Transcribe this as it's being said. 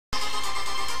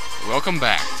Welcome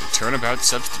back to Turnabout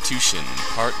Substitution,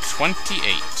 Part 28.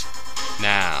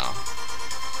 Now,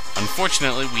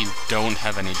 unfortunately, we don't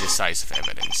have any decisive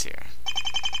evidence here.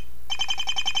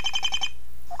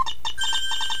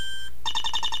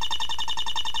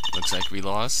 Looks like we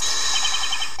lost.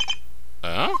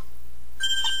 Huh?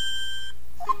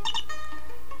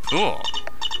 Cool.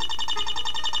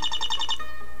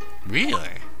 Really?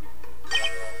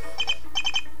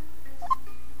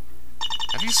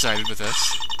 Have you sided with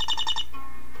us?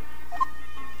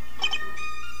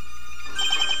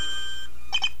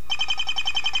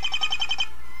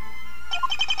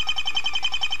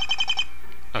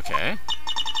 Okay.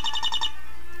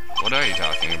 What are you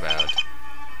talking about?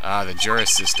 Ah, the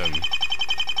jurist system.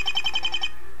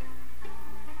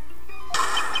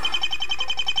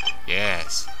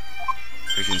 Yes.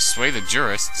 We can sway the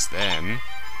jurists, then.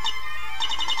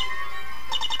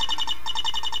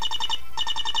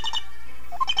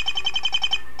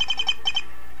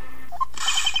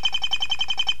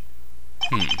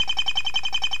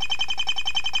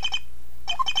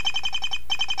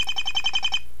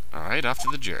 Alright, off to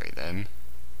the jury, then.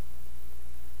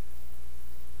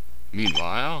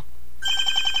 Meanwhile...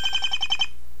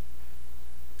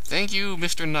 Thank you,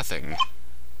 Mr. Nothing.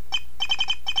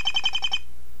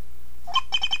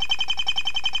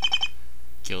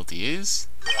 Guilty is...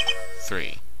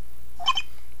 3.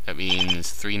 That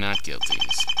means 3 not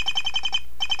guilties.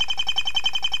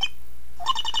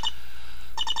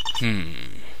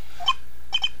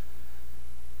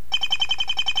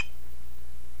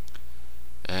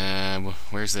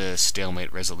 Where's the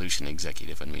stalemate resolution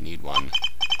executive when we need one?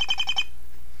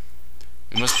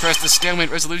 We must press the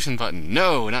stalemate resolution button.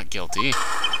 No, not guilty.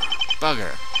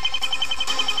 Bugger.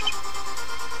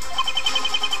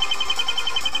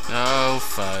 Oh,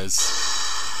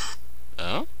 fuzz.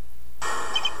 Oh?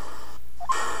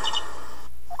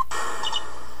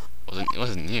 It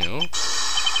wasn't you.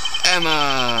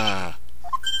 Emma!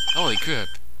 Holy crap.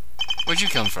 Where'd you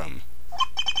come from?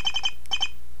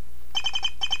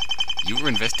 You were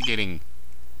investigating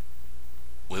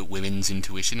women's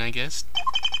intuition, I guess?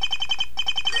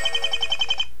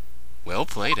 Well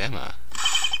played, Emma.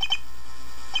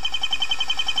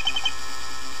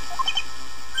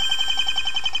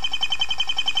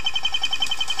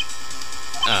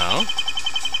 Oh?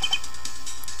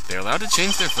 They're allowed to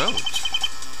change their vote.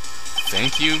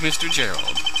 Thank you, Mr.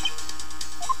 Gerald.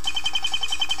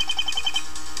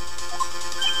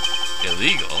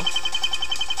 Illegal?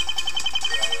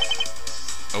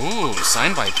 Ooh,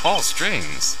 signed by Paul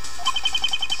Strings.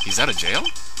 He's out of jail?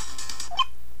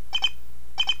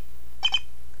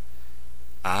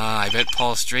 Ah, I bet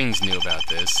Paul Strings knew about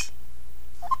this.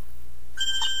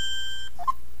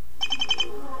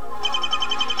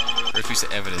 First piece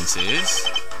of evidence is...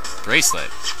 bracelet.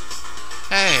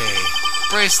 Hey!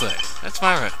 Bracelet!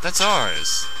 That's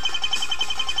ours!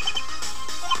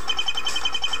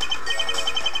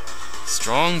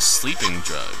 Strong sleeping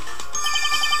drug.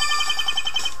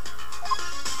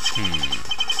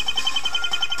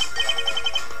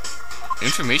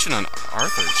 Information on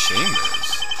Arthur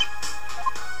Chambers.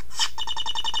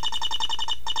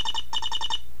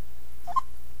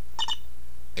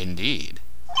 Indeed.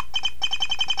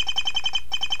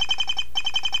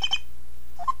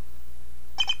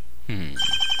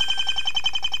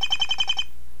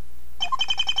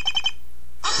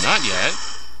 Not yet.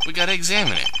 We gotta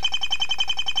examine it.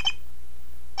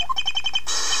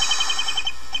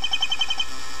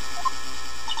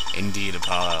 Indeed,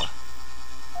 Apollo.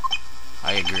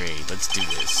 I agree. Let's do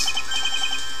this.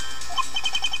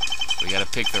 We gotta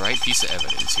pick the right piece of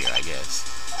evidence here, I guess.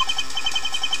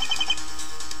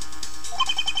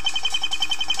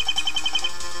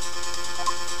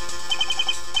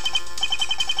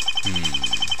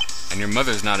 And your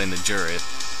mother's not on the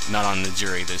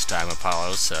jury this time,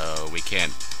 Apollo, so we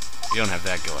don't have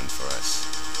that going for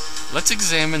us. Let's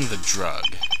examine the drug.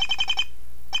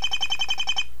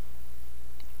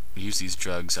 We use these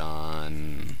drugs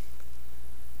on...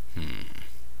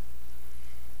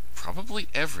 probably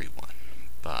everyone,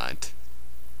 but...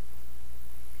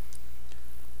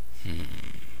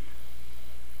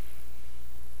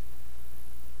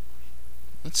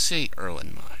 Let's say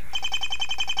Erlenmeyer.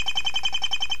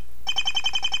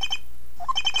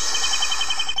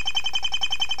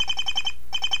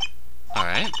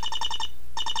 Alright.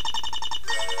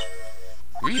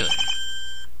 Really?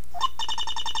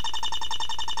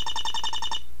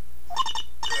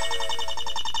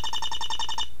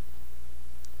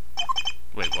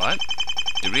 Wait, what?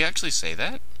 Did we actually say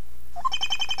that?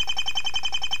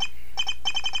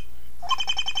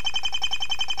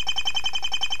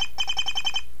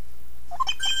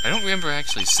 I don't remember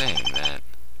actually saying that.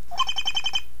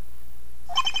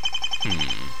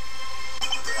 Hmm.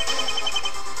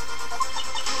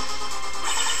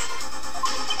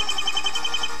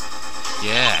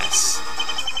 Yes.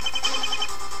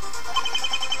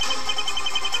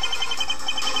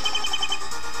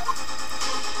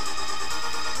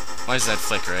 Why is that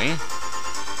flickering?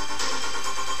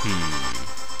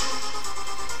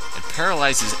 It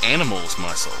paralyzes animals'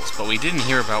 muscles, but we didn't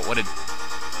hear about what it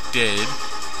did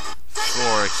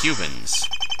for humans.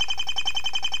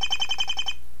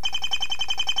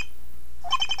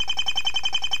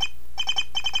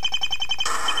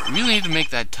 We really need to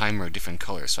make that timer a different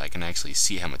color so I can actually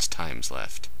see how much time's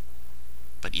left.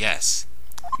 But yes,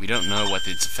 we don't know what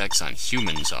its effects on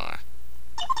humans are.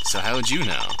 So how would you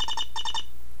know?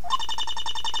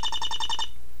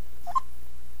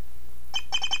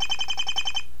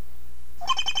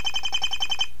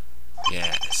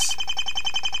 Yes.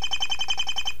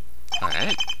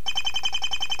 Alright.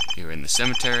 You're in the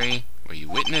cemetery where you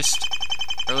witnessed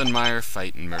Erlenmeyer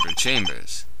fight in murder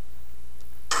chambers.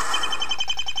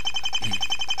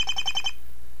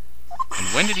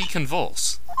 And when did he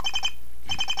convulse?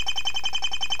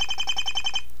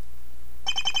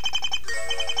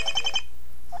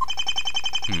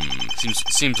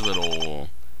 Seems a little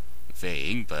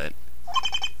vague, but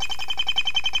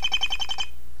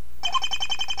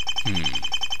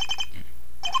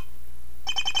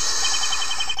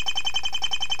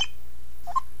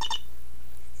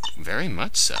very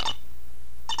much so.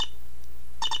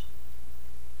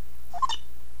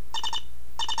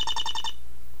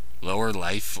 Lower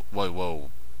life...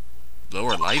 Whoa.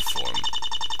 Lower life form?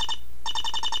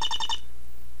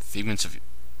 Figments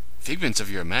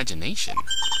of your imagination.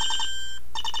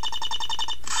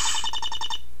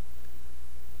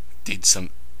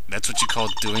 That's what you call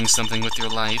doing something with your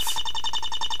life?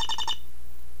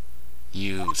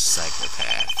 You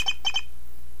psychopath.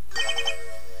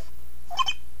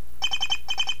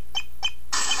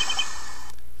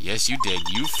 Yes, you did.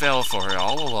 You fell for her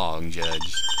all along,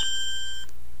 Judge.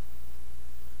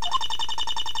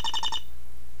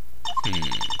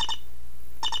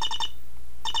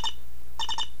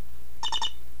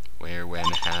 Where, when,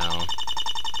 how?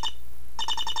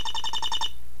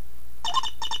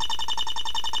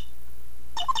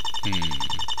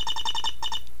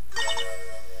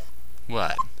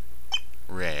 What?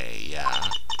 Ray, yeah.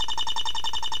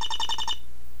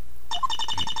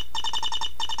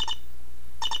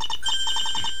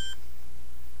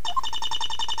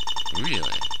 Really?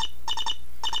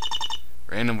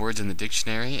 Random words in the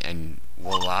dictionary and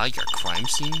voila, your crime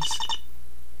scenes?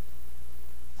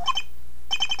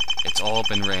 It's all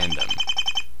been random.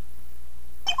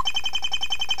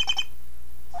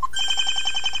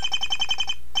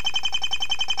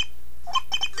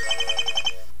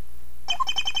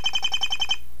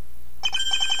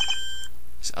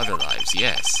 There's other lives,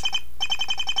 yes.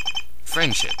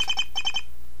 Friendship.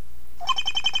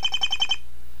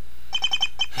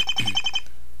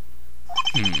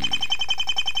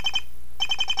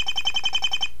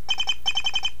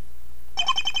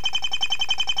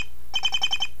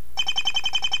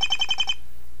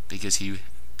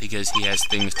 Because he has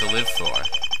things to live for.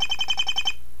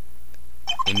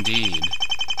 Indeed.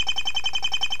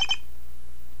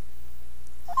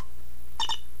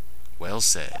 Well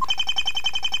said.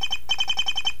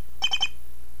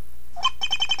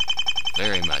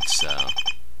 Very much so.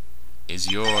 Is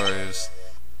yours.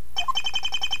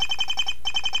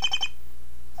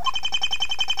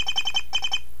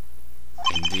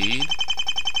 Indeed.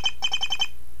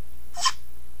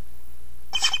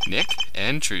 Nick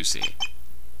and Trucy.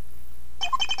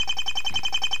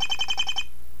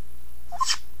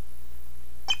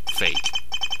 Fake.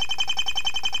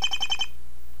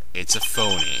 It's a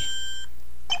phony.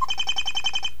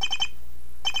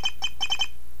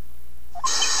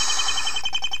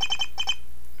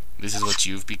 This is what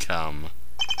you've become.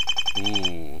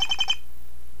 Ooh.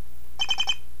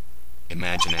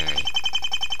 Imaginary.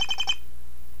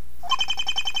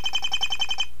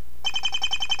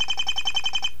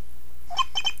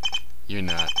 You're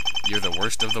not. You're the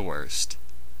worst of the worst.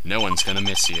 No one's gonna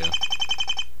miss you.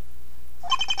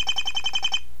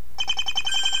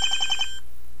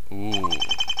 Ooh.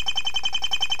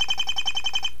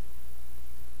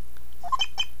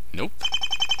 Nope.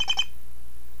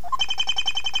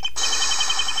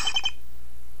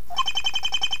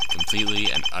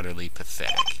 Completely and utterly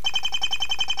pathetic.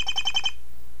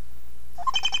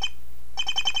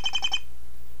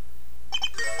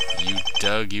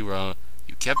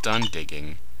 You kept on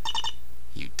digging.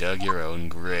 You dug your own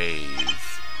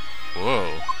grave.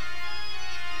 Whoa.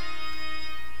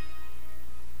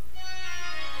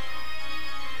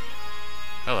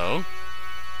 Hello.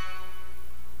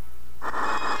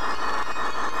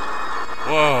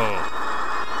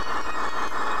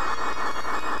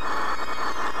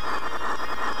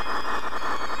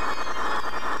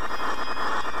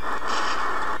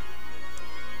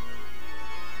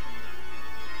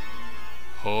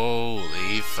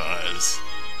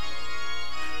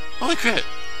 Holy crap!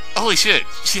 Holy shit!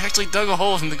 She actually dug a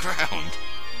hole in the ground!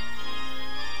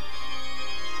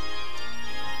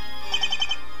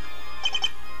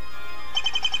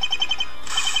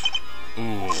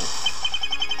 Ooh.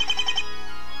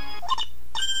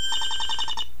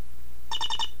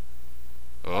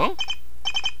 Oh?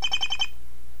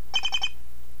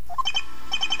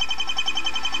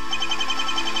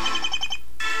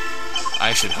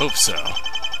 I should hope so.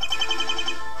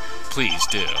 Please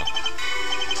do.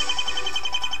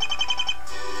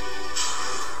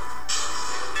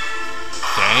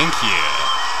 Thank you.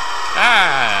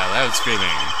 Ah, loud screaming.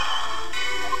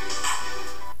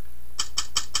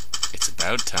 It's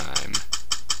about time.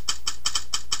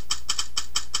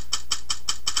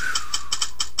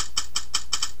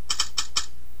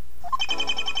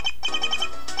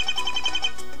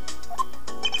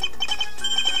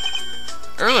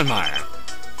 Erlenmeyer,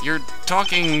 you're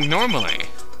talking normally.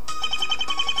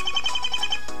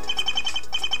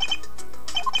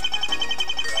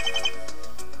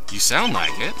 You sound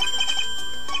like it.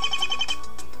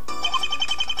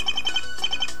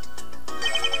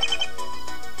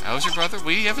 How's your brother?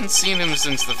 We haven't seen him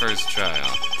since the first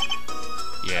trial.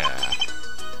 Yeah.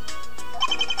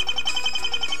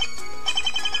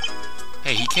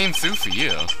 Hey, he came through for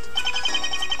you.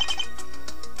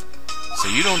 So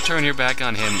you don't turn your back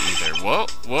on him either. Whoa,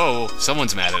 whoa,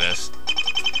 someone's mad at us.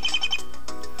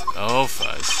 Oh,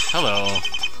 fuzz. Hello.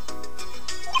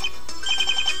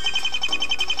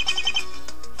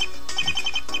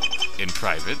 In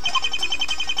private.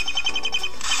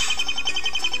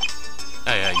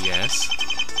 Yes.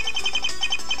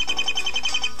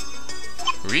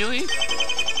 Really?